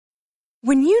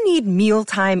When you need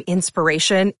mealtime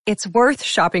inspiration, it's worth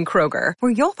shopping Kroger,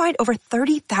 where you'll find over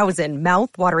 30,000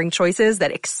 mouth-watering choices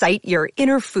that excite your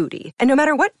inner foodie. And no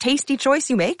matter what tasty choice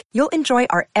you make, you'll enjoy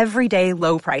our everyday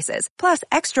low prices, plus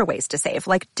extra ways to save,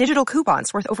 like digital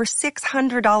coupons worth over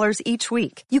 $600 each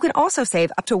week. You can also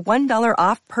save up to $1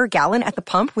 off per gallon at the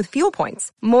pump with fuel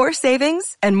points. More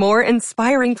savings and more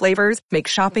inspiring flavors make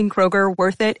shopping Kroger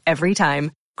worth it every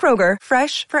time. Kroger,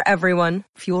 fresh for everyone.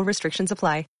 Fuel restrictions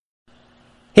apply.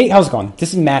 Hey, how's it going?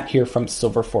 This is Matt here from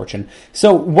Silver Fortune.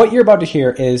 So what you're about to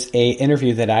hear is a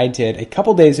interview that I did a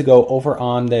couple days ago over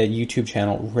on the YouTube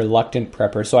channel, Reluctant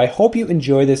Prepper. So I hope you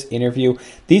enjoy this interview.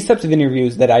 These types of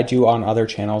interviews that I do on other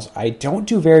channels, I don't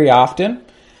do very often,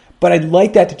 but I'd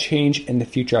like that to change in the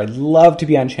future. I'd love to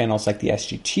be on channels like the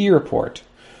SGT Report,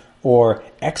 or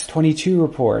X22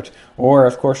 Report, or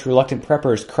of course Reluctant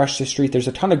Preppers, Crush the Street. There's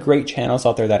a ton of great channels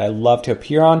out there that I love to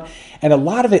appear on, and a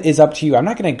lot of it is up to you. I'm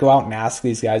not going to go out and ask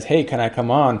these guys, hey, can I come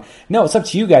on? No, it's up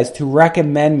to you guys to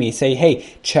recommend me. Say, hey,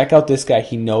 check out this guy.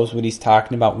 He knows what he's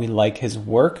talking about. We like his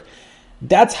work.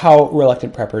 That's how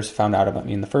Reluctant Preppers found out about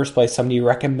me in the first place. Somebody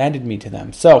recommended me to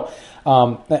them. So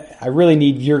I really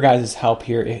need your guys' help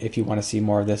here if you want to see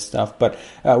more of this stuff. But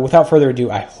without further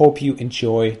ado, I hope you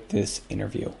enjoy this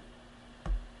interview.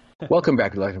 Welcome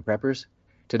back to Reluctant Preppers.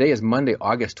 Today is Monday,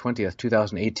 August 20th,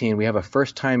 2018. We have a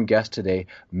first-time guest today.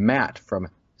 Matt from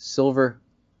Silver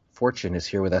Fortune is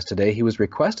here with us today. He was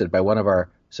requested by one of our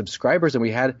subscribers, and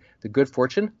we had the good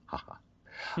fortune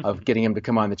of getting him to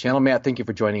come on the channel. Matt, thank you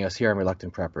for joining us here on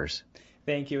Reluctant Preppers.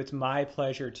 Thank you. It's my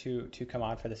pleasure to come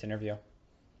on for this interview.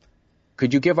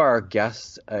 Could you give our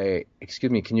guests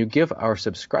can you give our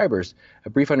subscribers a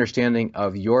brief understanding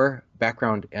of your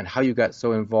background and how you got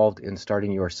so involved in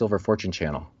starting your Silver Fortune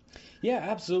channel? Yeah,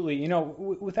 absolutely. You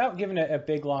know, without giving a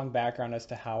big, long background as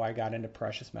to how I got into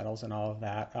precious metals and all of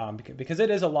that, because it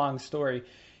is a long story.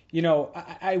 You know,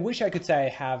 I wish I could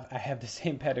say I have the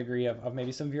same pedigree of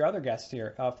maybe some of your other guests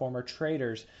here, former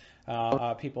traders,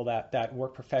 people that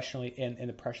work professionally in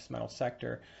the precious metal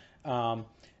sector.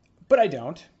 But I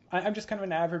don't. I'm just kind of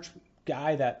an average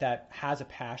guy that has a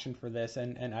passion for this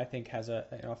and I think has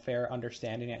a fair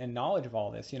understanding and knowledge of all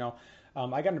this.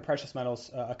 I got into precious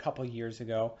metals a couple years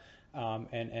ago,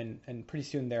 and pretty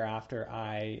soon thereafter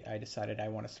I decided I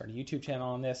want to start a YouTube channel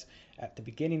on this. At the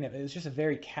beginning, it was just a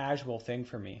very casual thing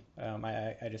for me.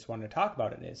 I just wanted to talk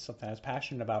about it. It's something I was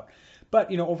passionate about.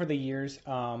 But over the years,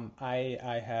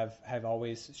 I have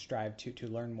always strived to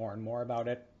learn more and more about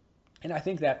it. And I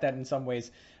think that in some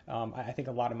ways, I think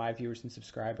a lot of my viewers and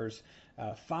subscribers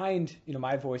find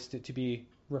my voice to be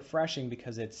refreshing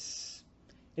because it's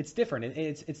different.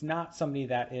 It's not somebody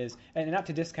that is, and not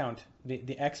to discount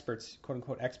the experts, quote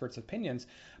unquote experts' opinions,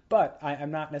 but I'm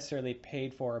not necessarily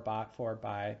paid for or bought for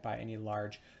by any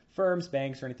large firms,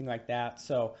 banks, or anything like that.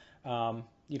 So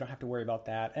you don't have to worry about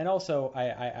that. And also,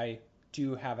 I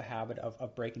do have a habit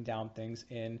of breaking down things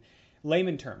in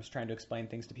layman terms, trying to explain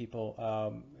things to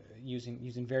people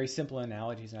using very simple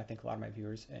analogies, and I think a lot of my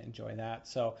viewers enjoy that.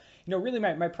 So, really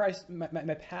my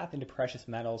path into precious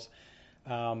metals,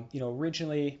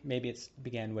 originally maybe it's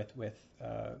began with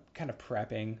kind of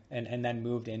prepping and then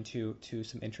moved into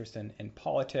some interest in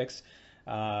politics,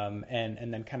 and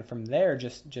then kind of from there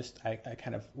I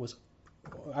kind of was.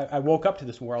 I woke up to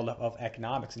this world of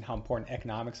economics and how important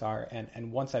economics are,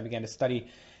 and once I began to study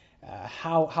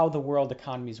how the world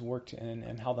economies worked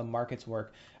and how the markets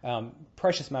work,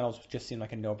 precious metals just seemed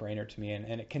like a no-brainer to me,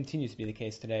 and it continues to be the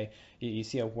case today. You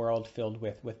see a world filled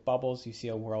with bubbles. You see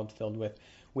a world filled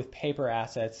with paper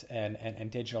assets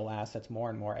and digital assets more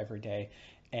and more every day,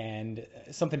 and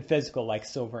something physical like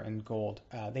silver and gold.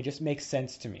 They just make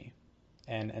sense to me.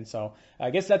 And so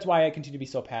I guess that's why I continue to be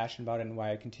so passionate about it and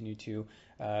why I continue to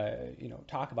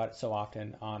talk about it so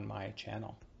often on my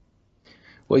channel.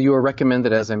 Well, you were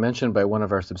recommended, as I mentioned, by one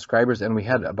of our subscribers, and we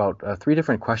had about 3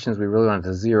 different questions we really wanted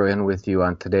to zero in with you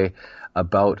on today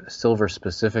about silver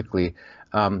specifically.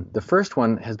 The first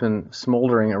one has been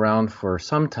smoldering around for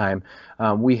some time.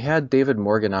 We had David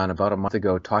Morgan on about a month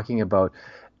ago talking about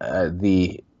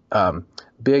the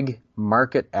big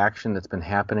market action that's been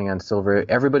happening on silver.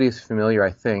 Everybody's familiar,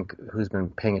 I think, who's been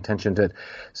paying attention to it.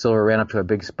 Silver ran up to a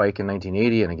big spike in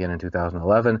 1980 and again in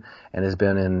 2011, and has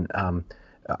been in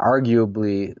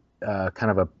arguably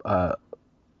kind of a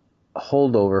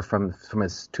holdover from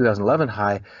its 2011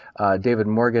 high. David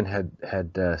Morgan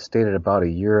had stated about a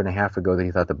year and a half ago that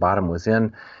he thought the bottom was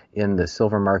in the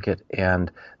silver market,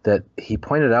 and that he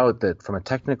pointed out that from a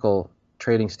technical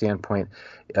trading standpoint,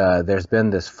 there's been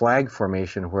this flag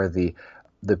formation where the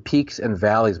peaks and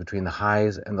valleys between the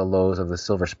highs and the lows of the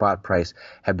silver spot price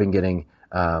have been getting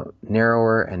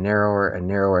narrower and narrower and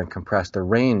narrower and compressed. The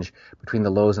range between the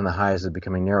lows and the highs is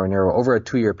becoming narrower and narrower over a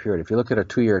 2-year period. If you look at a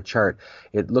 2-year chart,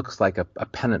 it looks like a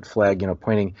pennant flag,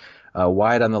 pointing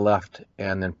wide on the left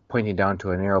and then pointing down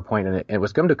to a narrow point. And it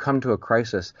was going to come to a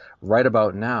crisis right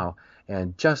about now.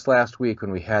 And just last week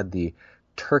when we had the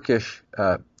Turkish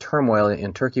turmoil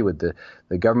in Turkey with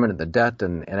the government and the debt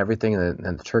and everything,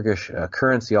 and the Turkish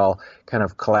currency all kind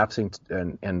of collapsing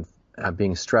and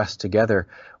being stressed together,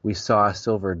 we saw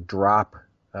silver drop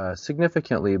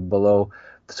significantly below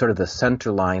sort of the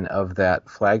center line of that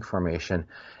flag formation.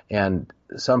 And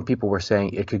some people were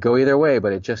saying it could go either way,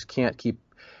 but it just can't keep,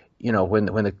 when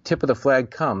the tip of the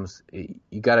flag comes,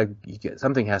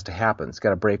 something has to happen. It's got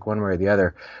to break one way or the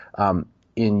other.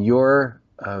 In your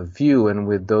view, and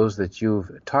with those that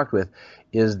you've talked with,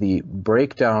 is the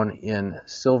breakdown in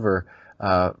silver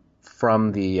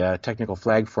from the technical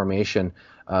flag formation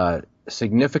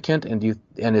significant? And do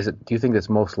you think it's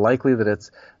most likely that it's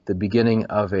the beginning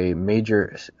of a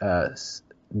major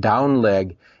down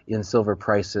leg in silver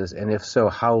prices? And if so,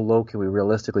 how low can we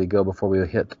realistically go before we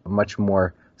hit a much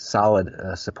more solid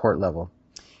support level?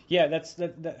 Yeah, that's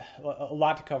a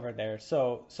lot to cover there.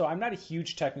 So I'm not a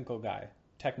huge technicals guy.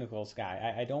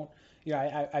 I don't,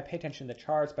 I pay attention to the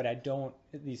charts, but I don't,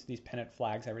 these pennant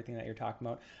flags, everything that you're talking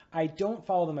about, I don't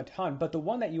follow them a ton. But the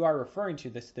one that you are referring to,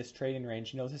 this trading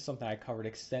range, this is something I covered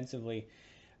extensively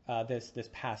this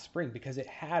past spring, because it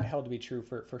had held to be true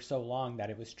for so long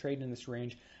that it was trading in this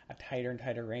range, a tighter and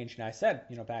tighter range. And I said,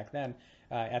 back then,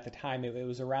 at the time, it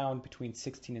was around between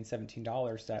 $16 and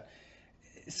 $17 that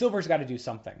silver's got to do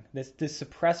something. This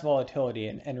suppressed volatility,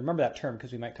 and remember that term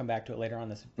because we might come back to it later on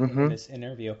this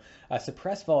interview.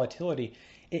 Suppressed volatility,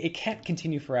 it can't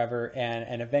continue forever,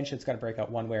 and eventually it's got to break out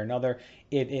one way or another.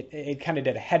 It kind of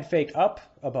did a head fake up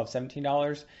above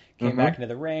 $17, came back into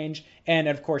the range, and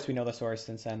of course we know the source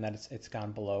since then that it's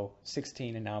gone below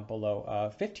 16 and now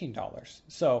below $15.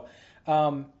 So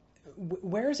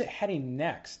where is it heading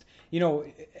next?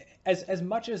 As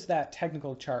much as that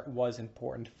technical chart was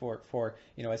important for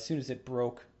as soon as it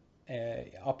broke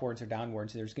upwards or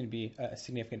downwards, there's going to be a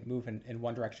significant move in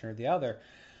one direction or the other.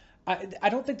 I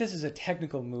don't think this is a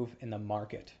technical move in the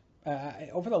market.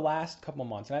 Over the last couple of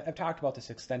months, and I've talked about this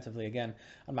extensively again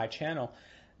on my channel,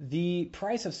 the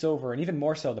price of silver, and even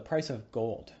more so the price of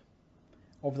gold,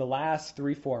 over the last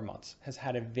 3-4 months has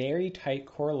had a very tight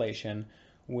correlation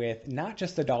with not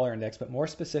just the dollar index, but more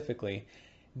specifically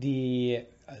the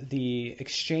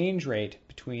exchange rate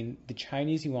between the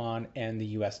Chinese yuan and the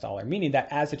US dollar, meaning that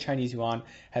as the Chinese yuan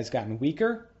has gotten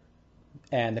weaker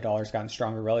and the dollar's gotten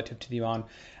stronger relative to the yuan,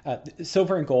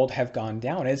 silver and gold have gone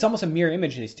down. And it's almost a mirror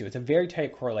image of these two. It's a very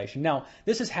tight correlation. Now,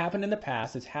 this has happened in the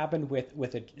past. It's happened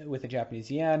with the Japanese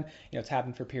yen. It's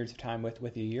happened for periods of time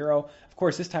with the euro. Of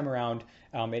course, this time around,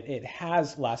 it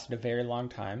has lasted a very long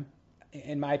time.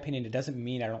 In my opinion, it doesn't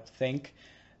mean, I don't think,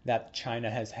 that China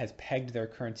has pegged their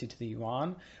currency to the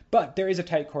yuan, but there is a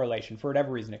tight correlation for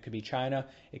whatever reason. It could be China,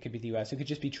 it could be the US, it could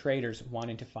just be traders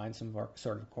wanting to find some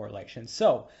sort of correlation.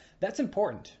 So that's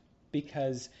important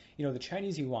because the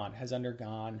Chinese yuan has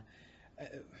undergone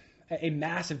a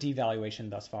massive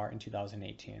devaluation thus far in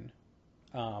 2018.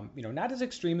 Not as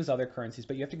extreme as other currencies,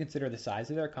 but you have to consider the size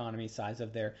of their economy, size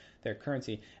of their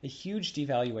currency. A huge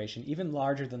devaluation, even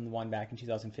larger than the one back in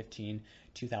 2015,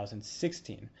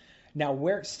 2016. Now,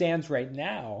 where it stands right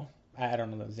now, I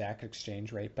don't know the exact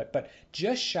exchange rate, but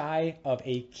just shy of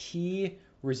a key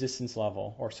resistance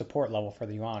level or support level for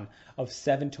the yuan of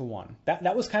 7-1.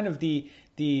 That was kind of the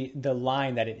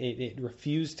line that it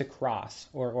refused to cross,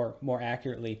 or more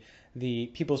accurately, the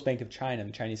People's Bank of China,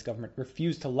 the Chinese government,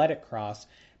 refused to let it cross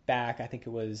back. I think it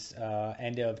was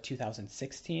end of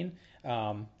 2016.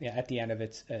 At the end of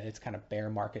its kind of bear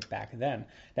market back then.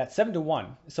 That's 7-1.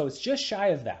 So it's just shy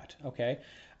of that. Okay.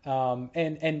 So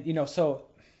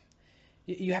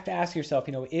you have to ask yourself,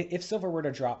 if silver were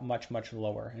to drop much, much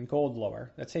lower and gold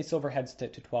lower, let's say silver heads to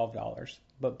 $12,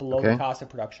 but below the cost of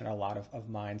production at a lot of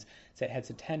mines, say it heads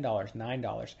to $10,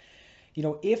 $9.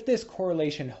 If this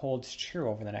correlation holds true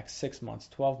over the next 6 months,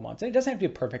 12 months, and it doesn't have to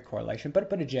be a perfect correlation,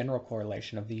 but a general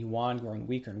correlation of the yuan growing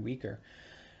weaker and weaker,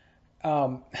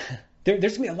 there's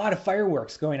going to be a lot of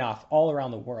fireworks going off all around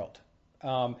the world.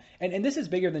 And this is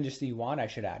bigger than just the yuan, I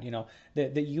should add.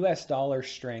 The U.S. dollar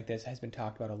strength has been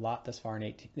talked about a lot thus far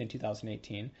in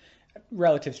 2018.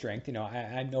 Relative strength,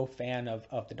 I'm no fan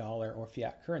of the dollar or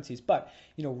fiat currencies, but,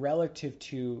 relative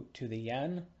to the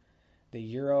yen, the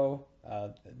euro,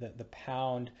 the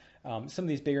pound, some of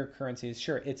these bigger currencies,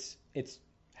 sure, it's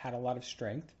had a lot of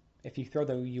strength. If you throw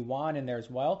the yuan in there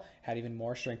as well, had even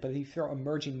more strength. But if you throw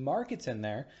emerging markets in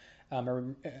there,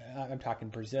 I'm talking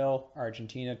Brazil,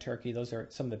 Argentina, Turkey. Those are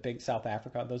some of the big, South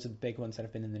Africa. Those are the big ones that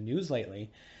have been in the news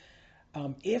lately.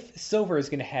 If silver is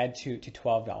going to head to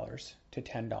 $12 to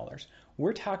 $10,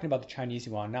 we're talking about the Chinese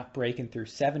yuan not breaking through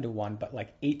 7 to 1, but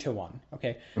like 8 to 1.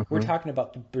 Okay, we're talking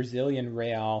about the Brazilian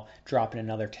real dropping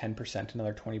another 10%,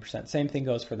 another 20%. Same thing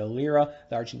goes for the lira,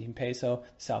 the Argentine peso,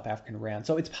 the South African rand.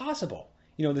 So it's possible.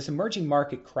 This emerging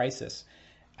market crisis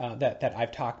that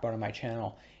I've talked about on my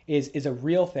channel is a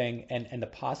real thing, and the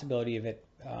possibility of it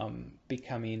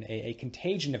becoming a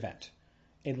contagion event,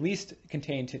 at least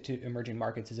contained to emerging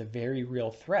markets, is a very real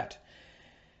threat.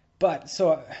 But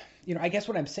so, I guess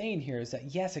what I'm saying here is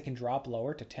that yes, it can drop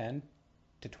lower to 10,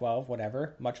 to 12,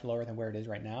 whatever, much lower than where it is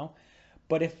right now.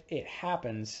 But if it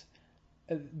happens,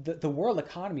 the world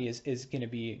economy is going to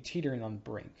be teetering on the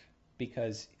brink,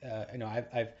 because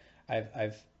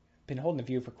I've been holding the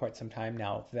view for quite some time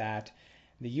now that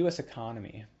the U.S.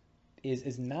 economy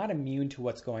is not immune to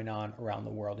what's going on around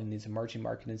the world in these emerging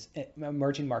markets,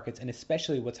 and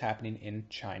especially what's happening in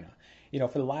China.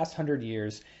 For the last 100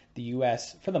 years, the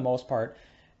U.S., for the most part,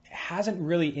 hasn't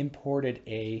really imported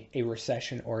a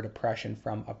recession or a depression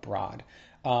from abroad.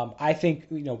 I think,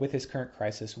 with this current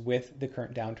crisis, with the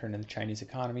current downturn in the Chinese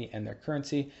economy and their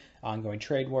currency, ongoing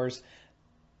trade wars,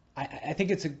 I think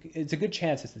it's a good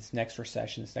chance that this next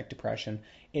recession, this next depression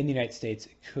in the United States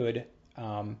could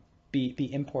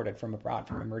be imported from abroad,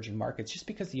 from emerging markets, just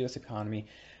because the U.S. economy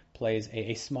plays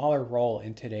a smaller role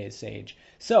in today's age.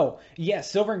 So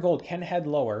yes, silver and gold can head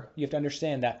lower. You have to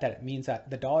understand that it means that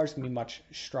the dollar is going to be much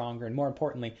stronger, and more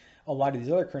importantly, a lot of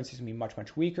these other currencies are going to be much,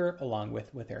 much weaker, along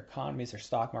with their economies, their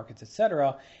stock markets,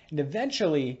 etc. And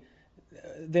eventually,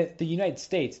 the United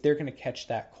States, they're going to catch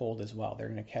that cold as well. They're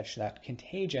going to catch that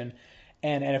contagion.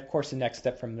 And of course, the next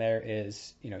step from there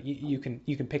is, you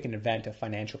can pick an event, a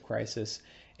financial crisis,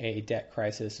 a debt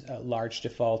crisis, large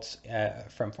defaults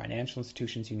from financial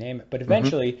institutions, you name it. But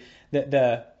eventually,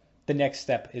 the next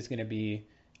step is going to be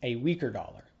a weaker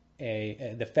dollar,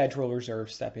 the Federal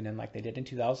Reserve stepping in like they did in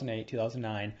 2008,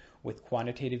 2009 with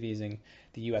quantitative easing,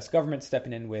 the U.S. government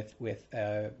stepping in with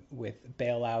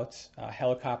bailouts,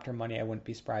 helicopter money. I wouldn't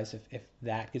be surprised if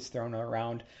that gets thrown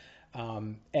around.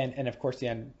 And of course, the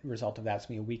end result of that's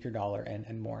going to be a weaker dollar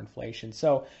and more inflation.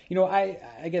 So,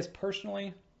 I guess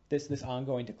personally, this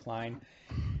ongoing decline,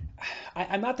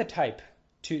 I'm not the type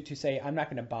to say I'm not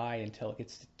going to buy until it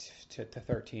gets to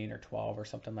 13 or 12 or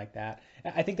something like that.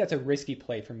 I think that's a risky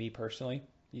play for me personally.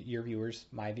 Your viewers,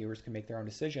 my viewers, can make their own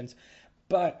decisions.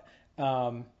 But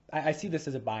I see this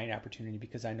as a buying opportunity,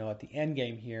 because I know that the end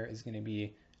game here is going to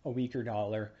be a weaker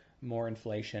dollar, more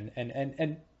inflation,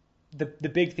 and the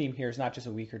big theme here is not just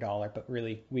a weaker dollar, but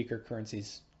really weaker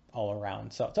currencies all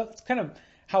around. So it's kind of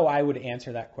how I would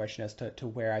answer that question as to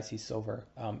where I see silver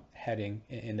heading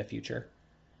in the future.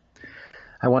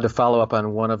 I want to follow up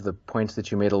on one of the points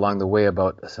that you made along the way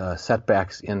about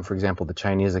setbacks in, for example, the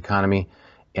Chinese economy,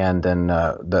 and then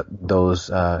those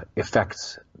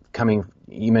effects coming,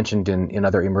 you mentioned in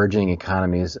other emerging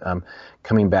economies,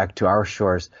 coming back to our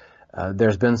shores.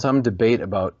 There's been some debate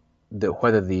about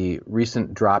whether the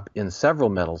recent drop in several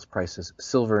metals prices,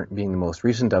 silver being the most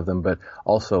recent of them, but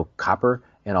also copper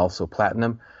and also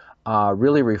platinum,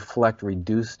 really reflect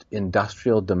reduced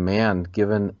industrial demand,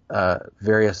 given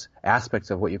various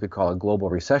aspects of what you could call a global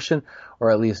recession, or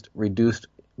at least reduced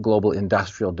global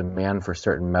industrial demand for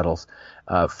certain metals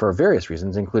for various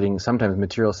reasons, including sometimes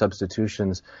material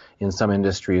substitutions in some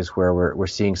industries, where we're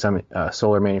seeing some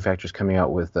solar manufacturers coming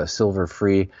out with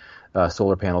silver-free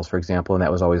solar panels, for example, and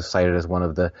that was always cited as one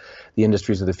of the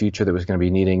industries of the future that was going to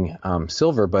be needing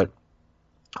silver. But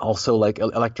also, like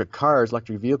electric cars,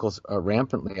 electric vehicles are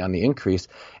rampantly on the increase,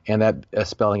 and that is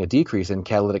spelling a decrease in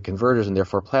catalytic converters and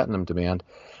therefore platinum demand.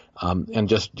 And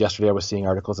just yesterday, I was seeing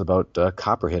articles about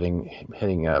copper hitting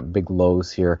big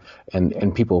lows here,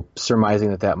 and people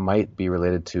surmising that might be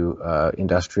related to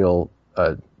industrial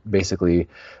basically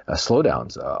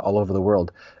slowdowns all over the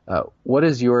world. What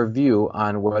is your view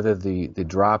on whether the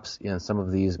drops in some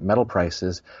of these metal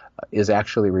prices is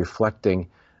actually reflecting,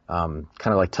 kind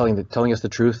of like telling us the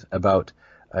truth about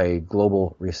a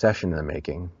global recession in the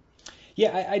making?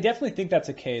 Yeah, I definitely think that's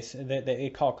a case that they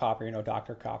call copper,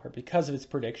 Dr. Copper, because of its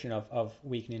prediction of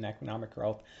weakening economic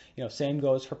growth. Same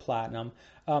goes for platinum.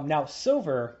 Now,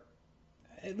 silver,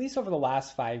 at least over the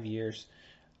last 5 years,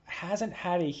 hasn't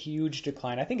had a huge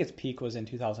decline. I think its peak was in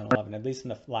 2011, at least in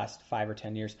the last 5 or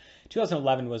 10 years.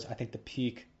 2011 was, I think, the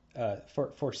peak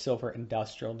for silver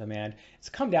industrial demand. It's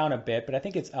come down a bit, but I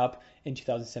think it's up in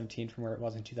 2017 from where it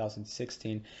was in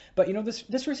 2016. But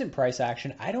this recent price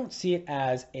action, I don't see it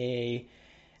as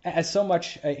so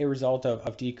much a result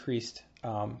of decreased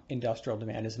industrial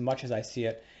demand as much as I see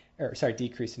it, or sorry,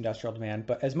 decreased industrial demand,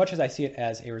 but as much as I see it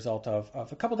as a result of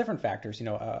a couple different factors,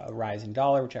 a rising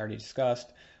dollar, which I already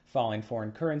discussed, falling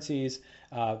foreign currencies,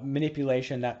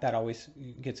 manipulation, that always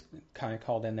gets kind of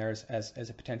called in there as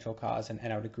a potential cause,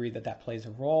 and I would agree that plays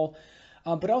a role,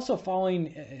 but also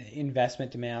falling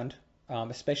investment demand,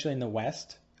 especially in the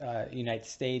West, United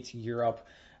States, Europe.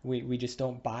 We just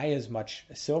don't buy as much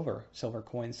silver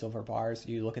coins, silver bars.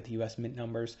 You look at the U.S. mint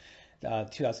numbers,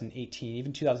 2018,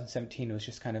 even 2017 was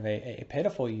just kind of a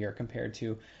pitiful year compared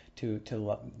to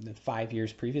the 5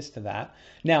 years previous to that.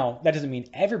 Now, that doesn't mean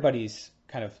everybody's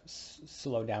kind of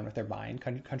slowed down with their buying.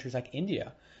 Countries like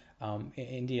India,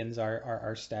 Indians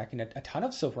are stacking a ton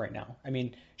of silver right now. I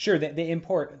mean, sure, they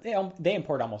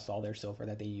import almost all their silver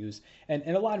that they use, and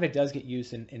a lot of it does get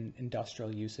used in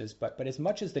industrial uses. But as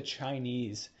much as the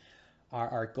Chinese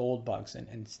are gold bugs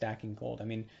and stacking gold, I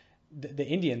mean, the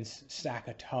Indians stack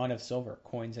a ton of silver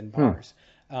coins and bars,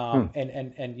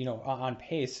 and on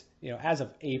pace, as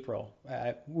of April,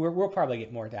 we'll probably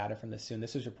get more data from this soon.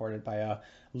 This was reported by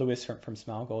Lewis from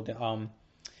Small Gold.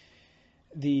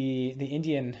 The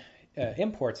Indian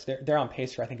imports, they're on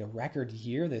pace for, I think, a record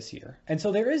year this year, and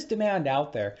so there is demand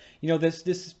out there.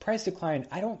 This price decline,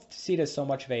 I don't see it as so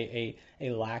much of a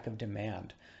lack of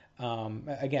demand.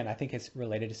 Again, I think it's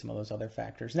related to some of those other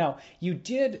factors. Now, you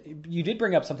did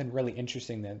bring up something really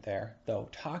interesting there, though,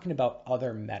 talking about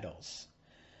other metals.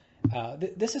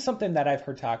 This is something that I've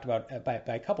heard talked about by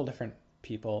a couple different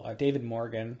people, David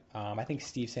Morgan, I think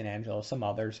Steve St. Angelo, some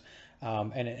others,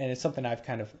 and it's something I've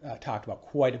kind of talked about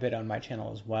quite a bit on my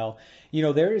channel as well.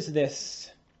 There is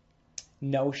this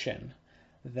notion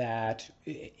that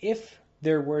if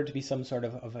there were to be some sort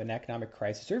of an economic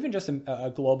crisis, or even just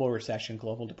a global recession,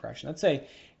 global depression, let's say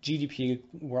GDP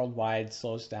worldwide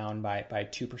slows down by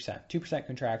 2%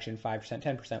 contraction, 5%,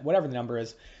 10%, whatever the number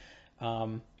is,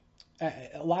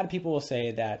 a lot of people will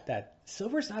say that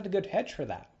silver is not a good hedge for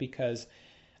that, because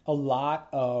a lot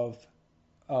of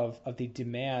the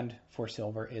demand for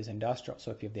silver is industrial. So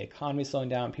if you have the economy slowing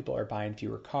down, people are buying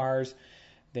fewer cars,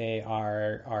 they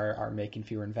are making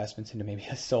fewer investments into maybe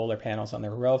solar panels on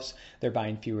their roofs, they're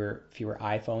buying fewer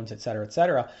iPhones, et cetera, et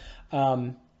cetera.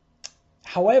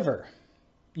 However,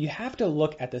 you have to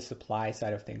look at the supply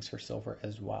side of things for silver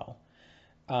as well.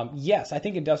 Yes, I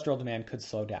think industrial demand could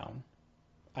slow down.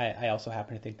 I also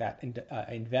happen to think that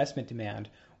investment demand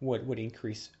would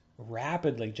increase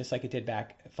rapidly, just like it did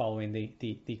back following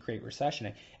the Great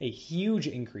Recession, a huge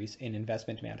increase in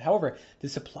investment demand. However, the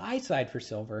supply side for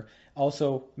silver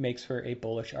also makes for a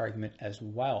bullish argument as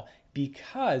well,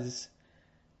 because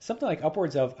something like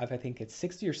upwards of I think it's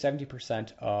 60 or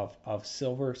 70% of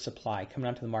silver supply coming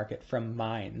onto the market from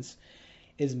mines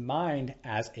is mined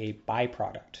as a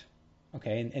byproduct.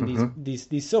 Okay, and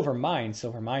these silver miners,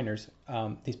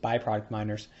 these byproduct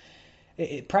miners,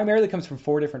 it primarily comes from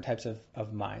 4 different types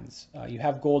of mines. You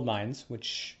have gold mines,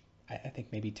 which I think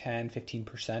maybe 10,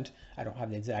 15%. I don't have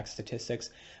the exact statistics.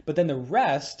 But then the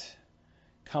rest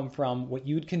come from what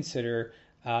you'd consider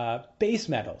base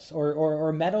metals,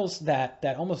 or metals that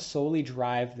almost solely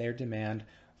drive their demand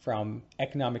from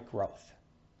economic growth.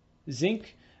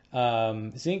 Zinc,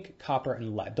 copper,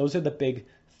 and lead. Those are the big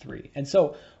 3. And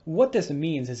so what this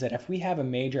means is that if we have a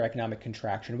major economic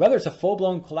contraction, whether it's a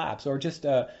full-blown collapse or just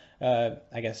I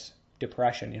guess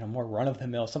depression, more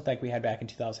run-of-the-mill, something like we had back in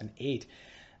 2008,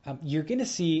 you're going to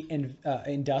see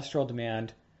industrial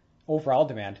demand, overall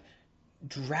demand,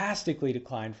 drastically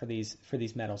decline for these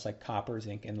metals like copper,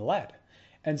 zinc, and lead.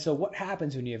 And so what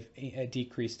happens when you have a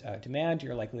decreased demand?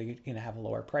 You're likely going to have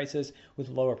lower prices. With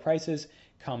lower prices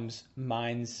comes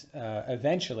mines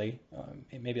eventually,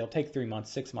 maybe it'll take 3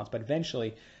 months, 6 months, but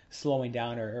eventually slowing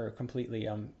down or completely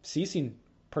ceasing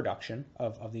production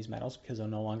of these metals, because they'll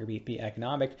no longer be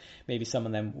economic. Maybe some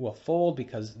of them will fold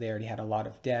because they already had a lot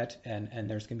of debt, and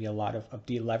there's going to be a lot of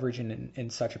deleveraging in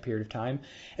such a period of time.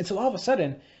 And so all of a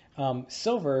sudden,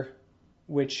 silver,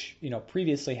 which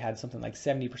previously had something like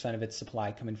 70% of its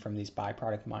supply coming from these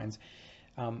byproduct mines,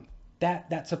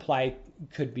 that supply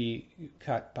could be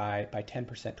cut by 10%,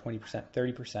 20%,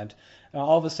 30%.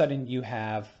 All of a sudden, you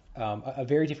have a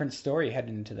very different story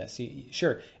heading into this.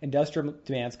 Sure, industrial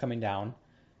demand's coming down,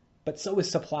 but so is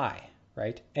supply,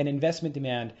 right? And investment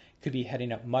demand could be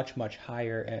heading up much, much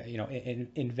higher.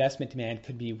 Investment demand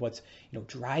could be what's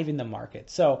driving the market.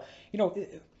 So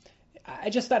I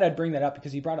just thought I'd bring that up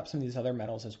because you brought up some of these other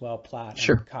metals as well, platinum,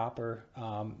 Sure. copper,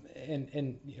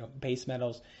 and base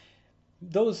metals.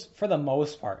 Those, for the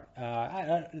most part,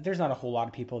 there's not a whole lot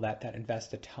of people that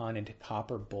invest a ton into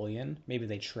copper bullion. Maybe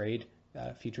they trade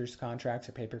futures contracts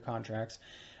or paper contracts.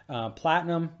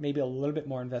 Platinum, maybe a little bit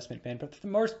more investment band, but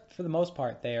for the most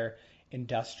part, they're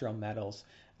industrial metals.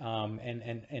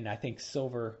 And I think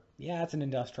silver, yeah, it's an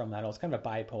industrial metal. It's kind of a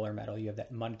bipolar metal. You have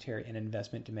that monetary and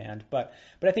investment demand. But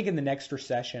I think in the next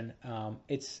recession,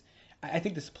 I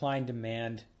think the supply and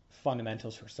demand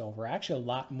fundamentals for silver are actually a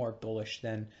lot more bullish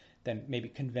than maybe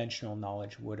conventional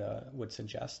knowledge would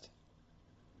suggest.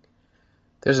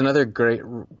 There's another great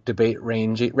debate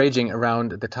raging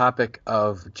around the topic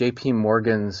of J.P.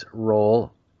 Morgan's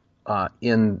role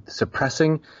in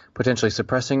potentially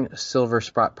suppressing silver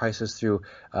spot prices through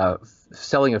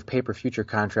selling of paper future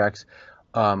contracts,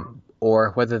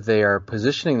 or whether they are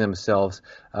positioning themselves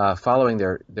following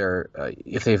their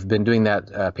if they've been doing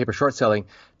that paper short selling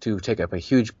to take up a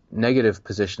huge negative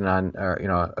position on, or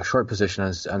a short position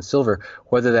on silver,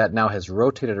 whether that now has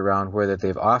rotated around, where that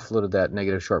they've offloaded that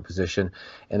negative short position.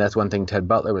 And that's one thing Ted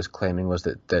Butler was claiming, was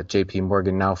that J.P.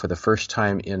 Morgan now, for the first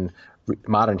time in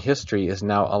modern history, is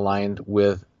now aligned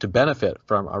to benefit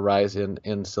from a rise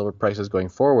in silver prices going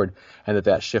forward, and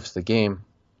that shifts the game,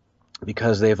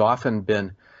 because they've often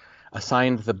been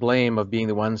assigned the blame of being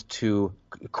the ones to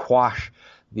quash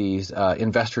these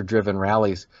investor-driven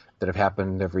rallies that have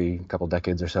happened every couple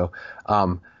decades or so.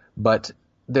 But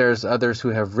there's others who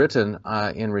have written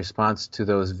in response to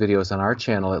those videos on our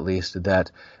channel, at least,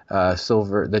 that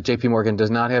that J.P. Morgan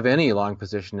does not have any long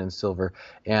position in silver.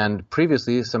 And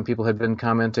previously, some people had been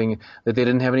commenting that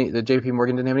that J.P.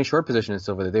 Morgan didn't have any short position in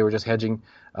silver, that they were just hedging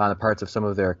on the parts of some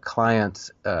of their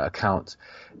clients' accounts.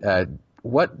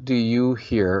 What do you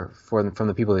hear from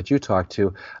the people that you talk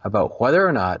to about whether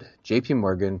or not J.P.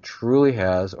 Morgan truly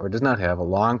has or does not have a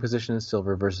long position in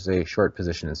silver versus a short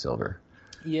position in silver?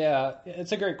 Yeah,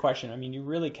 it's a great question. I mean, you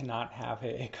really cannot have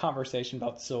a conversation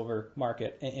about the silver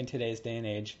market in today's day and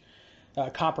age,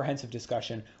 a comprehensive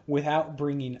discussion, without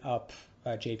bringing up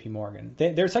J.P. Morgan.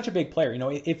 They're such a big player.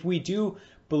 If we do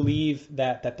believe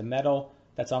that the metal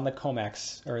that's on the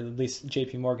COMEX, or at least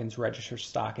J.P. Morgan's registered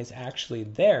stock, is actually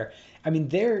there, I mean,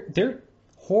 their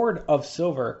hoard of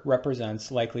silver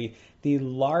represents likely the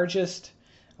largest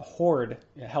hoard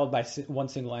held by one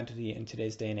single entity in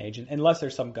today's day and age, and unless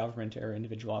there's some government or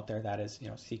individual out there that is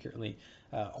secretly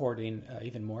hoarding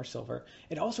even more silver.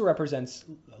 It also represents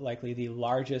likely the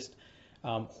largest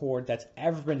hoard that's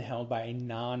ever been held by a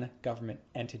non-government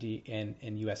entity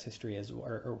in U.S. history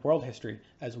or world history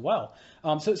as well.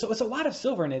 So it's a lot of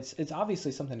silver, and it's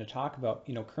obviously something to talk about.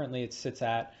 Currently it sits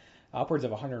at upwards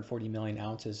of 140 million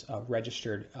ounces of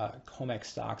registered COMEX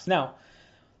stocks. Now,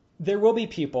 there will be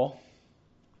people,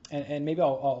 and maybe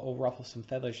I'll ruffle some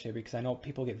feathers here, because I know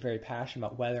people get very passionate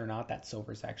about whether or not that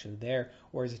silver is actually there,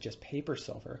 or is it just paper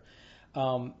silver.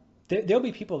 There'll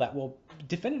be people that will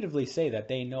definitively say that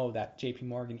they know that J.P.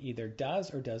 Morgan either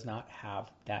does or does not have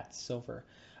that silver.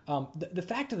 The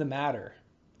fact of the matter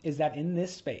is that in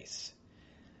this space,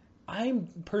 I'm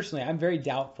very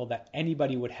doubtful that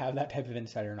anybody would have that type of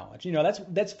insider knowledge.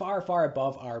 That's far, far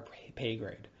above our pay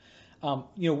grade.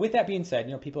 With that being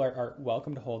said, people are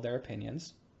welcome to hold their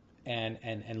opinions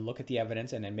and look at the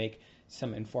evidence and make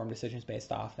some informed decisions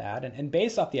based off that, and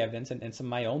based off the evidence and some of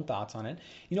my own thoughts on it.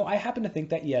 I happen to think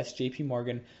that, yes, J.P.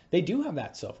 Morgan, they do have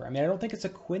that silver. I mean, I don't think it's a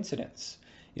coincidence,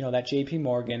 that J.P.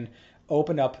 Morgan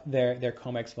opened up their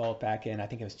COMEX vault back in, I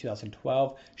think it was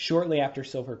 2012, shortly after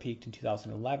silver peaked in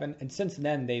 2011, and since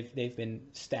then they've been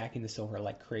stacking the silver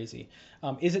like crazy.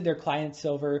 Is it their client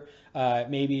silver?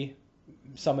 Maybe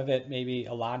some of it, maybe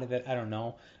a lot of it, I don't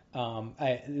know.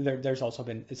 It's also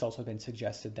been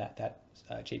suggested that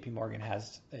J.P. Morgan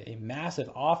has a massive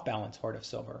off-balance hoard of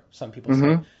silver. Some people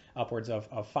say upwards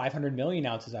of 500 million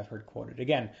ounces, I've heard quoted.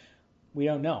 Again, we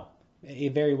don't know.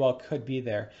 It very well could be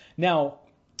there. Now,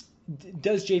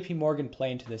 does J.P. Morgan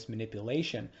play into this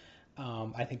manipulation?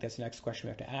 I think that's the next question we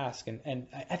have to ask. And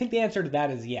I think the answer to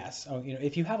that is yes.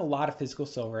 If you have a lot of physical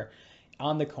silver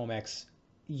on the COMEX,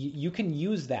 you can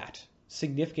use that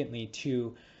significantly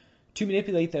to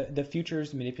manipulate the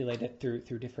futures, manipulate it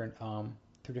through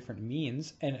different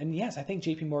means. And yes, I think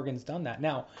JP Morgan's done that.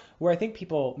 Now, where I think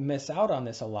people miss out on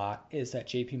this a lot is that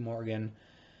JP Morgan,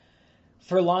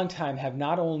 for a long time, have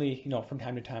not only, from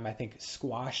time to time, I think,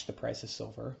 squashed the price of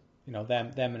silver.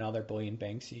 Them and other bullion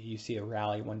banks, you see a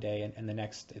rally one day and the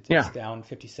next it's down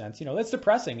 50 cents. That's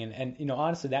depressing. And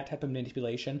honestly, that type of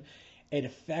manipulation, it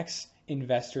affects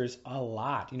investors a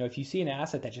lot. If you see an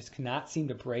asset that just cannot seem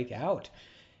to break out,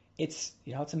 it's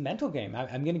a mental game.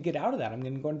 I'm going to get out of that. I'm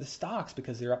going to go into the stocks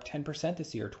because they're up 10%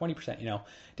 this year, or 20%,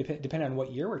 depending on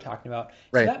what year we're talking about.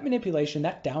 Right. So that manipulation,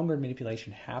 that downward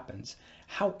manipulation happens.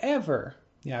 However,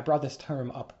 I brought this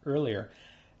term up earlier,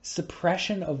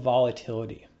 suppression of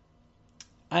volatility.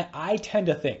 I tend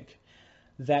to think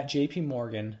that JP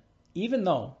Morgan, even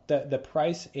though the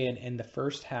price in the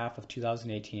first half of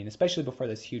 2018, especially before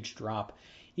this huge drop,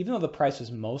 even though the price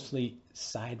was mostly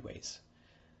sideways,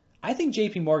 I think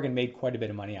JP Morgan made quite a bit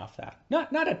of money off that.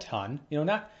 Not a ton,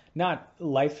 not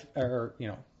life or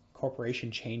corporation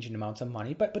changing amounts of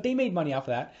money, but they made money off of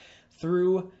that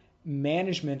through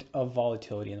management of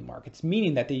volatility in the markets,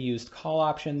 meaning that they used call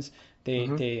options. They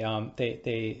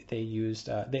used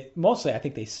mostly, I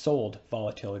think they sold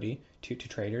volatility to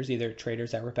traders, either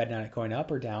traders that were betting on it going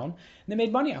up or down, and they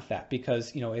made money off that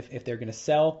because if they're going to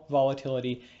sell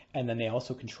volatility and then they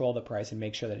also control the price and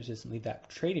make sure that it doesn't leave that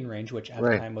trading range, which at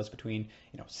the time was between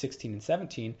 16 and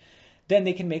 17, then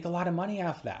they can make a lot of money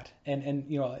off that. And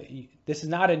this is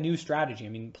not a new strategy. I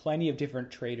mean, plenty of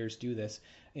different traders do this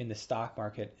in the stock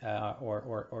market,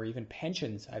 or even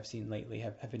pensions I've seen lately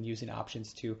have been using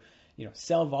options to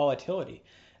sell volatility.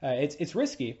 It's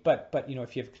risky, but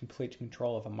if you have complete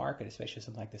control of a market, especially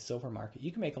something like the silver market,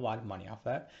 you can make a lot of money off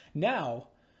that. Now,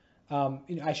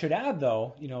 I should add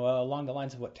though, along the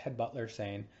lines of what Ted Butler is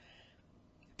saying,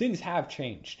 things have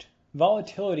changed.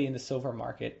 Volatility in the silver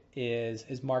market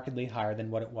is markedly higher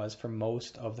than what it was for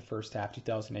most of the first half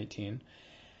 2018.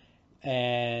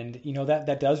 And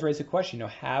that does raise a question,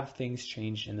 have things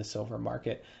changed in the silver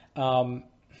market?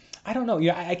 I don't know.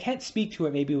 I can't speak to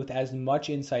it maybe with as much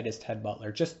insight as Ted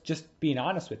Butler, just being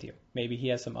honest with you. Maybe he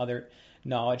has some other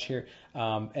knowledge here.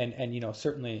 And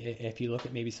certainly if you look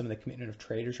at maybe some of the Commitment of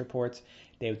Traders reports,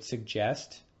 they would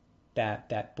suggest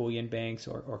that bullion banks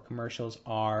or commercials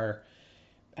are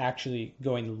actually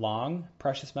going long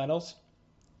precious metals,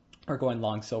 or going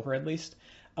long silver at least.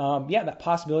 That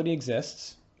possibility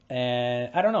exists. And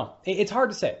I don't know. It's hard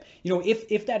to say.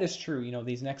 If that is true,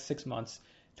 these next 6 months,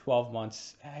 12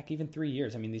 months, heck, even 3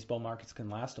 years. I mean, these bull markets can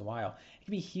last a while. It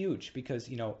can be huge because,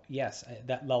 yes,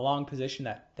 that the long position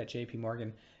that JP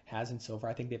Morgan has in silver,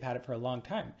 I think they've had it for a long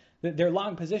time. Their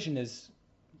long position is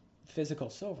physical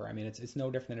silver. I mean, it's no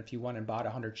different than if you went and bought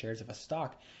 100 shares of a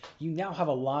stock. You now have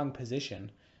a long position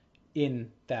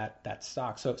in that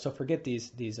stock. So forget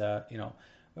these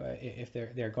if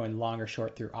they're going long or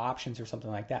short through options or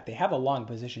something like that. They have a long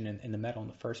position in the metal in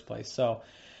the first place. So,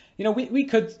 we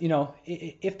could,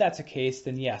 if that's the case,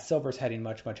 then yeah, silver's heading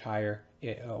much, much higher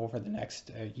over the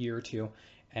next year or two.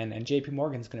 And JP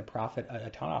Morgan's going to profit a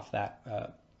ton off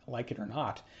that, like it or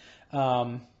not.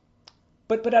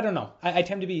 But I don't know. I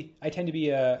tend to be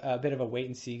a bit of a wait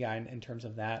and see guy in terms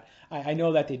of that. I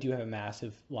know that they do have a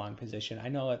massive long position. I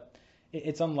know that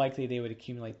it's unlikely they would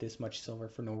accumulate this much silver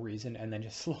for no reason and then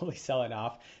just slowly sell it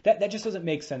off. That just doesn't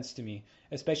make sense to me,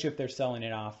 especially if they're selling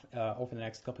it off over the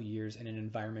next couple of years in an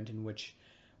environment in which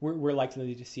we're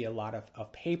likely to see a lot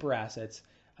of paper assets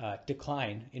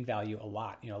decline in value a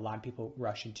lot. A lot of people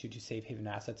rush into safe haven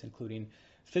assets, including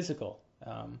physical,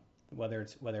 whether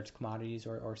it's commodities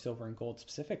or silver and gold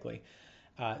specifically.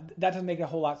 That doesn't make a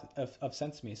whole lot of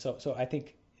sense to me. So I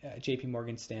think JP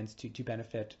Morgan stands to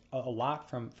benefit a lot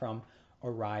from a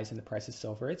rise in the price of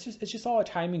silver. It's just all a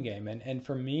timing game. And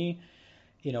for me,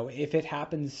 if it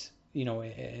happens,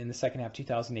 in the second half of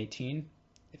 2018,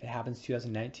 if it happens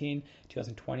 2019,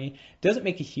 2020, doesn't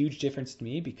make a huge difference to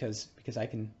me because I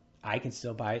can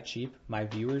still buy it cheap. My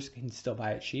viewers can still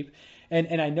buy it cheap.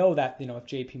 And I know that, if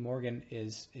JP Morgan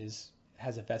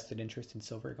has a vested interest in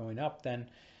silver going up, then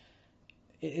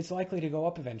it's likely to go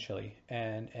up eventually.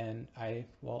 And I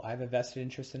have a vested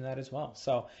interest in that as well.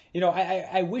 So,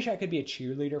 I wish I could be a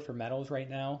cheerleader for metals right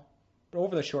now, but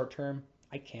over the short term,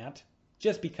 I can't,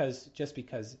 just because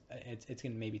it's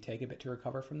going to maybe take a bit to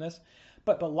recover from this.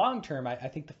 But long term, I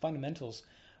think the fundamentals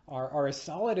are as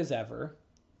solid as ever.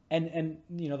 And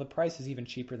the price is even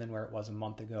cheaper than where it was a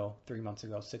month ago, 3 months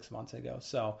ago, 6 months ago.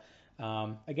 So,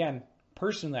 again,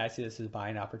 personally, I see this as a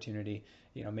buying opportunity.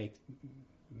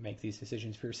 Make these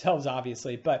decisions for yourselves,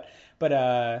 obviously. But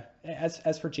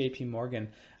as for JP Morgan,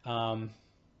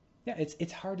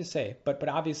 it's hard to say. But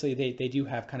obviously they do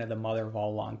have kind of the mother of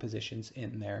all long positions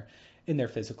in their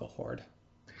physical hoard.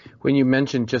 When you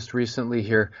mentioned just recently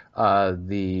here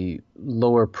the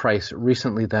lower price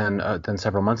recently than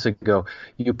several months ago,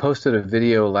 you posted a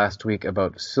video last week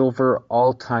about silver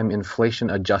all-time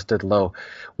inflation adjusted low.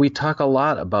 We talk a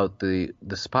lot about the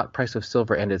spot price of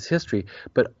silver and its history,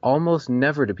 but almost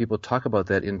never do people talk about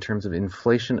that in terms of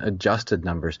inflation adjusted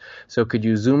numbers. So could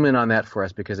you zoom in on that for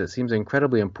us, because it seems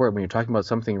incredibly important when you're talking about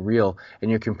something real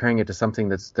and you're comparing it to something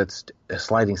that's a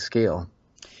sliding scale.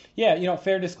 Yeah,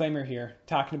 fair disclaimer here,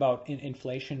 talking about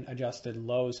inflation-adjusted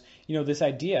lows. This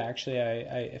idea, actually,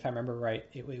 I if I remember right,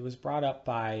 it was brought up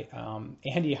by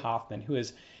Andy Hoffman, who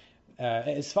is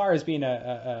as far as being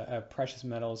a precious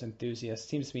metals enthusiast,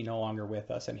 seems to be no longer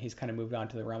with us, and he's kind of moved on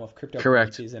to the realm of Correct.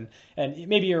 cryptocurrencies, and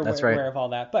maybe you're That's aware right. of all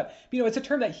that. But it's a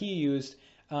term that he used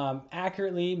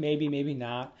accurately, maybe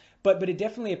not, but it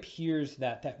definitely appears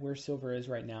that where silver is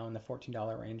right now in the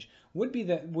 $14 range would be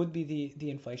the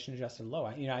inflation adjusted low.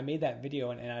 I made that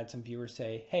video and I had some viewers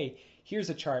say, hey,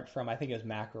 here's a chart from, I think it was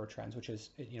Macro Trends, which is,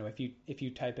 if you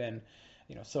type in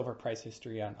silver price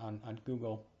history on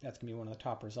Google, that's gonna be one of the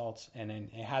top results, and then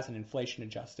it has an inflation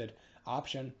adjusted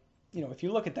option. If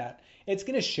you look at that, it's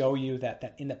gonna show you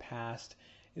that in the past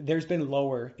there's been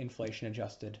lower inflation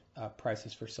adjusted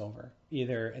prices for silver,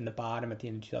 either in the bottom at the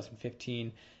end of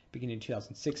 2015, beginning of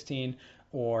 2016,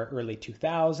 or early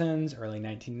 2000s, early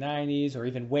 1990s, or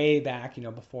even way back,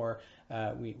 before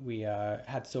we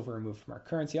had silver removed from our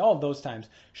currency. All of those times,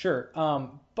 sure,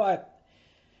 but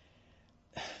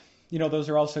those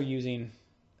are also using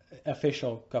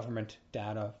official government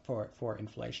data for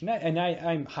inflation. And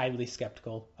I'm highly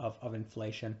skeptical of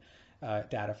inflation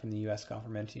data from the U.S.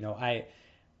 government.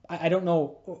 I don't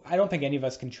know. I don't think any of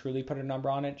us can truly put a number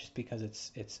on it, just because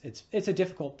it's a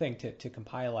difficult thing to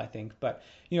compile, I think. But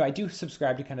I do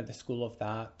subscribe to kind of the school of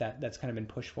thought that's kind of been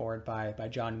pushed forward by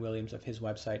John Williams of his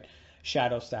website,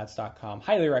 shadowstats.com.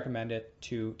 Highly recommend it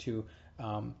to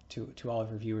all of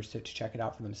our viewers to check it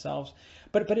out for themselves.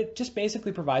 But it just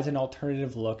basically provides an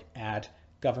alternative look at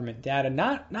government data,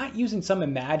 not using some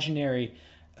imaginary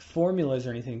formulas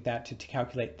or anything like that to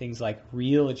calculate things like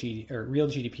real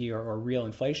GDP or real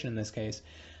inflation in this case.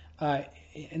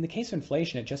 In the case of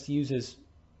inflation, it just uses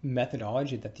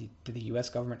methodology that the U.S.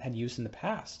 government had used in the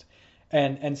past.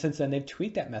 And since then, they've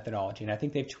tweaked that methodology. And I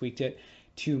think they've tweaked it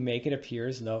to make it appear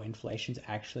as though inflation's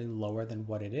actually lower than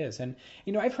what it is. And,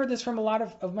 I've heard this from a lot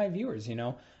of my viewers.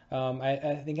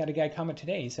 I think I had a guy comment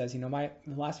today. He says, in the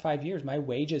last 5 years, my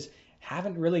wages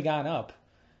haven't really gone up,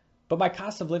 but my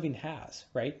cost of living has,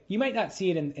 right? You might not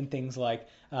see it in things like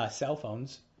cell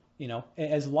phones.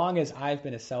 As long as I've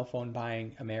been a cell phone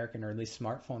buying American, or at least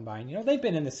smartphone buying, they've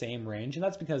been in the same range. And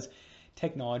that's because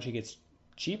technology gets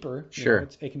cheaper. Sure.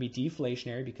 It can be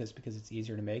deflationary because it's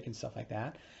easier to make and stuff like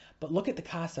that. But look at the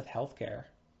cost of healthcare.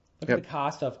 Look at the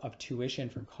cost of tuition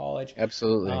for college.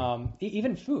 Absolutely.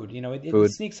 Even food. It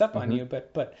Food. sneaks up on you.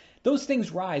 But those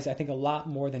things rise, I think, a lot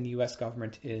more than the U.S.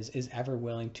 government is ever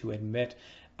willing to admit.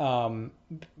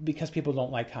 Because people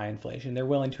don't like high inflation. They're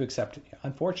willing to accept,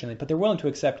 unfortunately, but they're willing to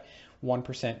accept 1%,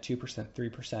 2%,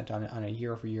 3% on a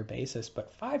year-over-year basis.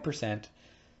 But 5%,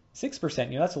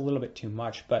 6%, that's a little bit too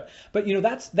much. But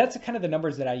that's kind of the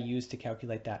numbers that I use to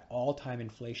calculate that all-time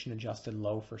inflation-adjusted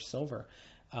low for silver.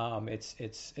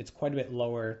 It's quite a bit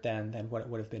lower than what it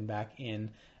would have been back in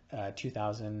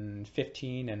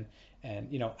 2015, and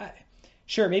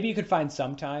sure, maybe you could find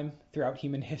some time throughout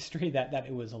human history that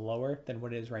it was lower than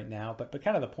what it is right now, but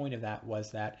kind of the point of that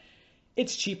was that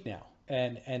it's cheap now,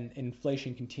 and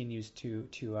inflation continues to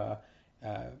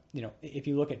if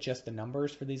you look at just the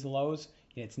numbers for these lows,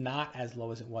 it's not as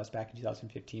low as it was back in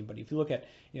 2015. But if you look at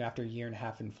after a year and a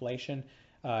half inflation,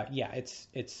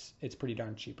 it's pretty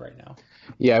darn cheap right now.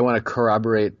 Yeah, I want to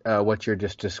corroborate what you're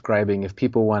just describing. If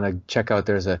people want to check out,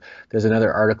 there's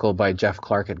another article by Jeff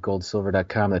Clark at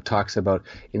goldsilver.com that talks about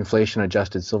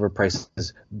inflation-adjusted silver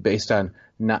prices based on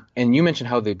and you mentioned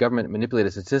how the government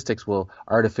manipulated statistics will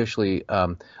artificially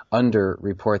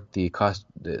under-report the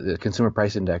consumer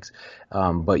price index,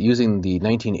 but using the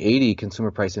 1980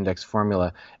 consumer price index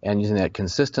formula and using that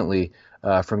consistently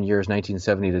from years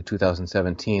 1970 to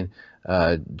 2017,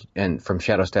 and from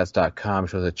shadowstats.com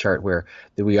shows a chart where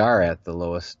we are at the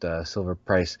lowest silver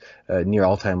price near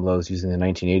all-time lows using the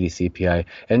 1980 CPI.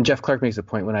 And Jeff Clark makes a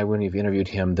point when we've interviewed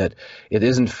him that it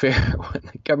isn't fair when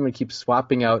the government keeps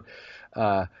swapping out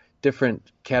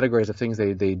different categories of things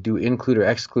they do include or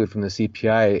exclude from the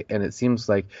CPI, and it seems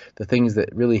like the things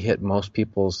that really hit most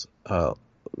people's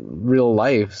real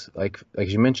lives, like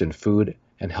you mentioned, food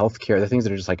and healthcare, the things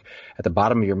that are just like at the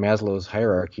bottom of your Maslow's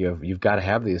hierarchy of you've got to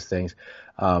have these things,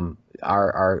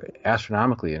 are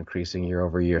astronomically increasing year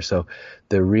over year. So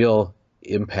the real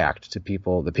impact to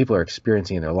people that people are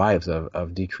experiencing in their lives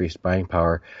of decreased buying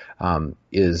power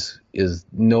is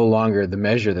no longer the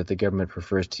measure that the government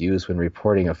prefers to use when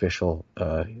reporting official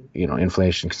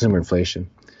inflation, consumer inflation.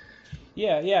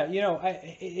 Yeah.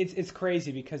 It's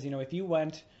crazy because if you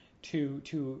went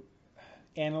to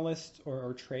analysts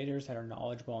or traders that are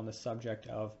knowledgeable on the subject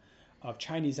of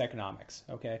Chinese economics,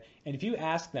 okay, and if you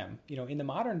ask them, in the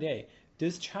modern day,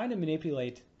 does China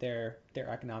manipulate their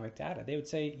economic data? They would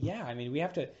say, yeah. I mean, we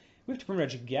have to pretty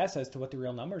much guess as to what the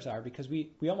real numbers are because we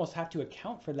almost have to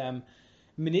account for them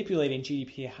manipulating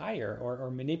GDP higher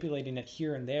or manipulating it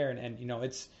here and there. And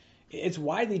it's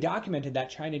widely documented that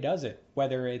China does it,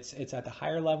 whether it's at the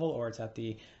higher level or it's at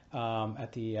the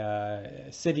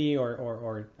city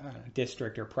or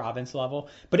district or province level.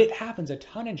 But it happens a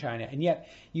ton in China, and yet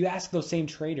you ask those same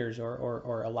traders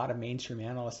or a lot of mainstream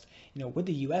analysts, would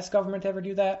the U.S. government ever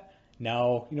do that?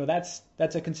 No, that's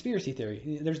a conspiracy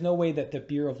theory. There's no way that the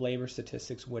Bureau of Labor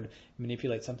Statistics would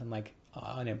manipulate something like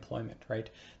unemployment, right?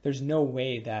 There's no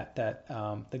way that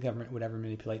the government would ever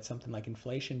manipulate something like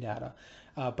inflation data.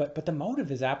 But the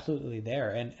motive is absolutely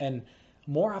there, and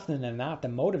more often than not, the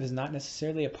motive is not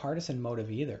necessarily a partisan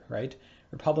motive either, right?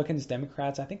 Republicans,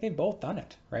 Democrats, I think they've both done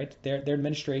it, right? Their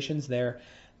administrations, they're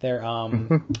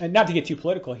and not to get too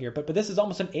political here, but this is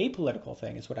almost an apolitical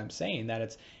thing, is what I'm saying.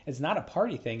 That it's not a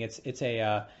party thing. It's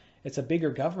a bigger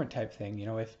government type thing.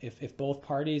 If both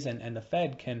parties and the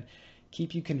Fed can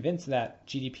keep you convinced that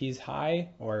GDP is high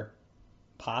or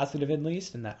positive at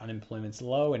least, and that unemployment's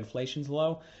low, inflation's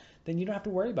low, then you don't have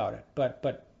to worry about it.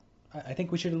 But I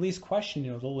think we should at least question,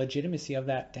 the legitimacy of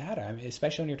that data. I mean,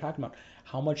 especially when you're talking about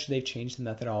how much they've changed the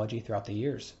methodology throughout the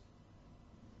years.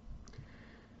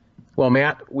 Well,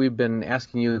 Matt, we've been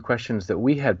asking you questions that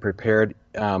we had prepared,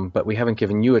 but we haven't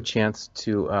given you a chance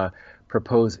to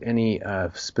propose any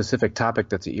specific topic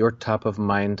that's at your top of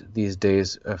mind these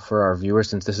days for our viewers,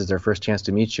 since this is their first chance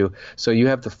to meet you. So you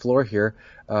have the floor here.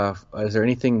 Is there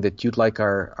anything that you'd like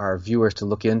our viewers to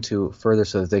look into further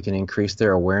so that they can increase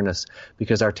their awareness?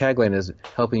 Because our tagline is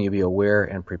helping you be aware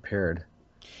and prepared.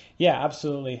 Yeah,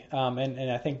 absolutely.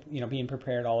 And I think, being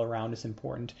prepared all around is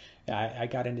important. I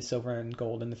got into silver and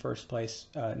gold in the first place,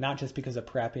 not just because of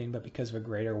prepping, but because of a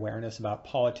greater awareness about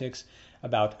politics,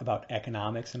 about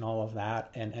economics and all of that.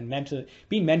 And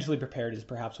being mentally prepared is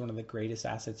perhaps one of the greatest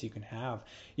assets you can have.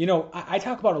 I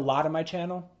talk about a lot on my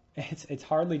channel. It's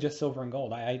hardly just silver and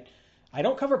gold. I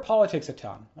don't cover politics a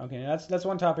ton. Okay, that's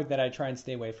one topic that I try and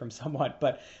stay away from somewhat.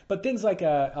 But things like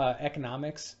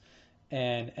economics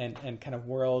and kind of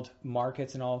world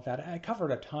markets and all of that, I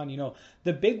covered a ton.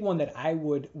 The big one that I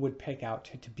would pick out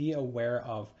to be aware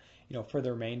of, for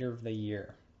the remainder of the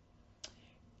year,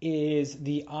 is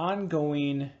the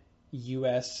ongoing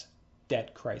U.S.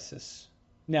 debt crisis.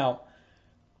 Now,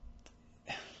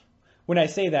 when I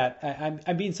say that,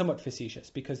 I'm being somewhat facetious,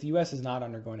 because the U.S. is not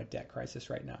undergoing a debt crisis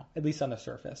right now, at least on the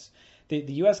surface. The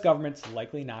U.S. government's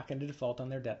likely not going to default on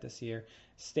their debt this year.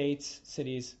 States,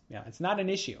 cities, it's not an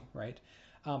issue, right?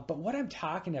 But what I'm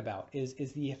talking about is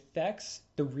the effects,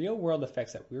 the real world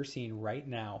effects that we're seeing right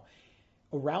now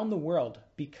around the world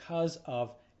because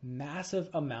of massive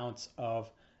amounts of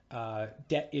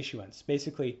debt issuance.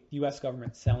 Basically, U.S.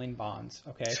 government selling bonds,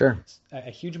 okay? Sure.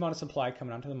 A huge amount of supply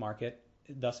coming onto the market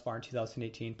thus far in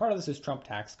 2018. Part of this is Trump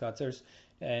tax cuts.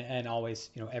 And always,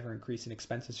 ever increasing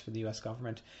expenses for the U.S.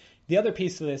 government. The other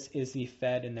piece of this is the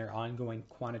Fed and their ongoing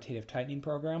quantitative tightening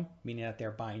program, meaning that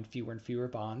they're buying fewer and fewer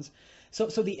bonds. So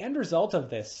the end result of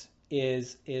this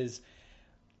is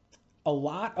a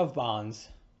lot of bonds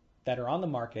that are on the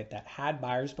market that had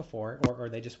buyers before, or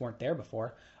they just weren't there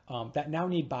before, that now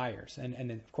need buyers. And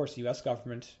then, of course, the U.S.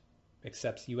 government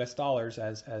accepts U.S. dollars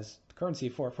as currency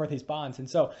for these bonds. And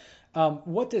so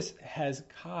what this has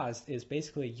caused is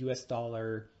basically a U.S.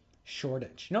 dollar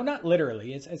shortage. No, not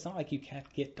literally. It's not like you can't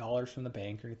get dollars from the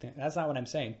bank or anything. That's not what I'm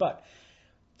saying. But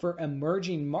for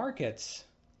emerging markets,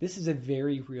 this is a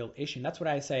very real issue. And that's what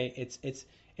I say.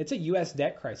 It's a U.S.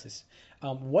 debt crisis.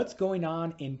 What's going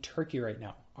on in Turkey right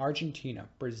now? Argentina,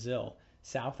 Brazil,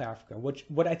 South Africa,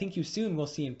 what I think you soon will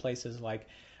see in places like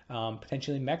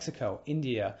potentially Mexico,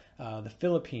 India, the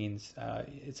Philippines.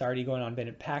 It's already going on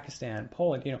in Pakistan,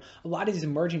 Poland. A lot of these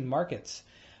emerging markets,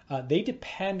 they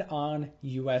depend on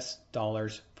U.S.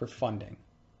 dollars for funding.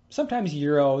 Sometimes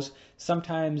euros,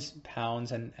 sometimes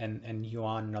pounds and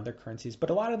yuan and other currencies, but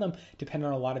a lot of them depend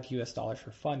on a lot of U.S. dollars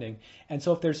for funding. And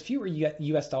so if there's fewer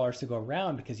U.S. dollars to go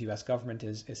around because U.S. government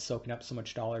is soaking up so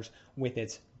much dollars with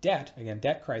its debt, again,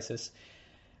 debt crisis,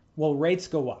 well, rates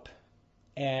go up.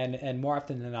 And more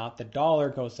often than not, the dollar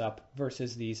goes up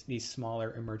versus these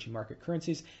smaller emerging market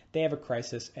currencies. They have a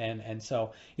crisis. And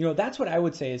so, that's what I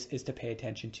would say is to pay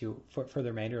attention to for the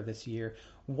remainder of this year.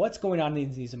 What's going on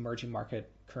in these emerging market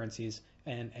currencies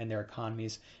and their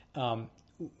economies?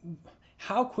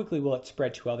 How quickly will it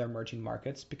spread to other emerging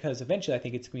markets? Because eventually I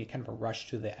think it's going to be kind of a rush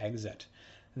to the exit,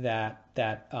 that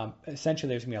essentially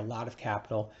there's going to be a lot of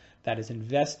capital that is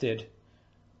invested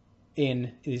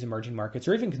in these emerging markets,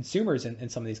 or even consumers in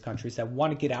some of these countries that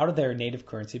want to get out of their native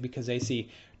currency because they see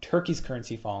Turkey's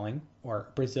currency falling or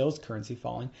Brazil's currency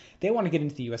falling. They want to get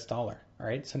into the US dollar. All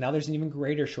right. So now there's an even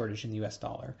greater shortage in the US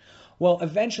dollar. Well,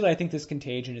 eventually, I think this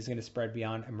contagion is going to spread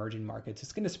beyond emerging markets.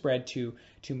 It's going to spread to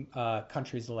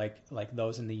countries like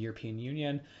those in the European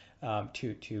Union,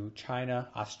 to China,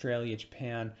 Australia,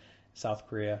 Japan, South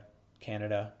Korea,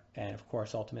 Canada, and of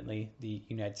course, ultimately the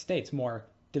United States, more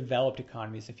developed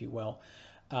economies, if you will.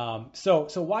 So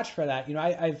watch for that.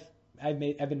 I've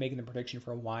been making the prediction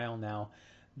for a while now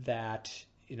that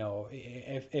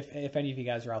if any of you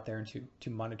guys are out there into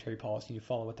monetary policy, you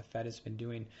follow what the Fed has been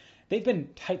doing. They've been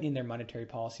tightening their monetary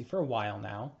policy for a while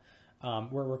now.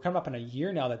 We're coming up on a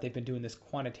year now that they've been doing this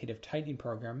quantitative tightening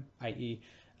program, i.e.,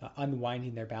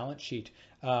 unwinding their balance sheet.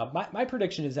 My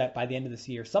prediction is that by the end of this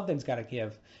year, something's got to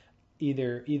give.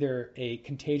 Either a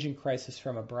contagion crisis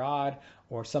from abroad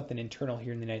or something internal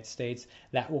here in the United States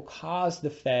that will cause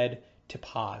the Fed to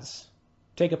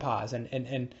take a pause,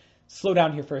 and slow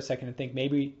down here for a second and think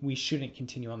maybe we shouldn't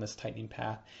continue on this tightening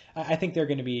path. I think they're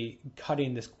going to be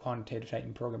cutting this quantitative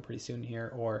tightening program pretty soon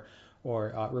here, or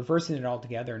reversing it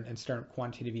altogether and start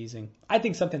quantitative easing. I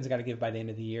think something's got to give by the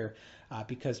end of the year,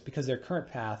 because their current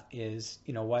path is,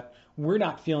 we're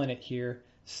not feeling it here.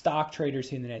 Stock traders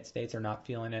here in the United States are not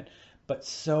feeling it, but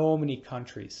so many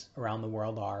countries around the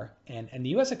world are. And the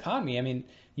U.S. economy,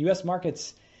 U.S.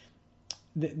 markets,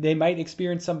 they might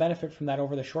experience some benefit from that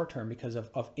over the short term because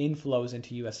of inflows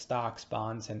into U.S. stocks,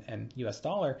 bonds, and U.S.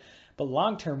 dollar. But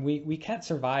long term, we can't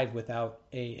survive without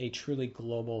a truly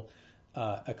global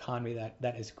economy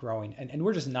that is growing. And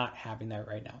we're just not having that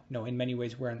right now. No, in many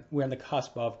ways, we're on the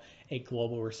cusp of a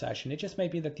global recession. It just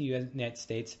might be that the United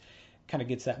States kind of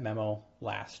gets that memo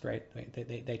last, right?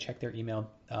 They check their email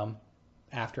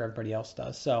after everybody else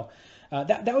does. So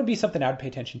that would be something I would pay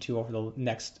attention to over the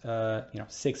next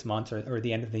 6 months or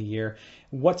the end of the year.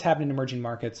 What's happening in emerging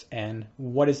markets, and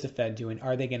what is the Fed doing?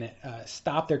 Are they going to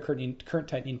stop their current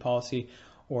tightening policy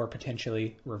or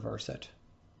potentially reverse it?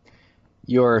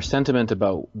 Your sentiment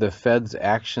about the Fed's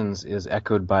actions is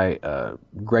echoed by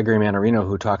Gregory Mannarino,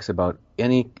 who talks about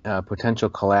any potential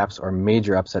collapse or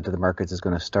major upset to the markets is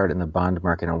going to start in the bond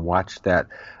market, and watch that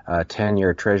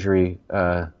 10-year Treasury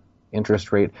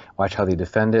interest rate, watch how they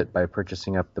defend it by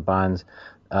purchasing up the bonds,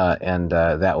 and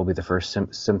that will be the first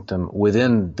symptom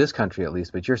within this country at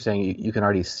least. But you're saying you can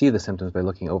already see the symptoms by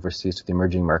looking overseas to the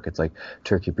emerging markets like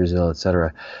Turkey, Brazil,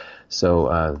 etc.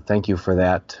 So thank you for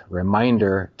that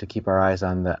reminder to keep our eyes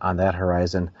on that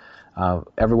horizon.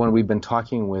 Everyone, we've been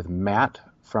talking with Matt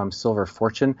from Silver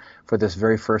Fortune for this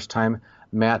very first time.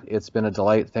 Matt, it's been a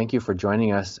delight. Thank you for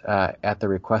joining us at the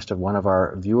request of one of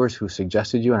our viewers who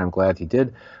suggested you, and I'm glad he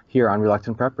did, here on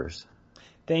Reluctant Preppers.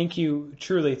 Thank you.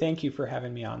 Truly, thank you for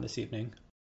having me on this evening.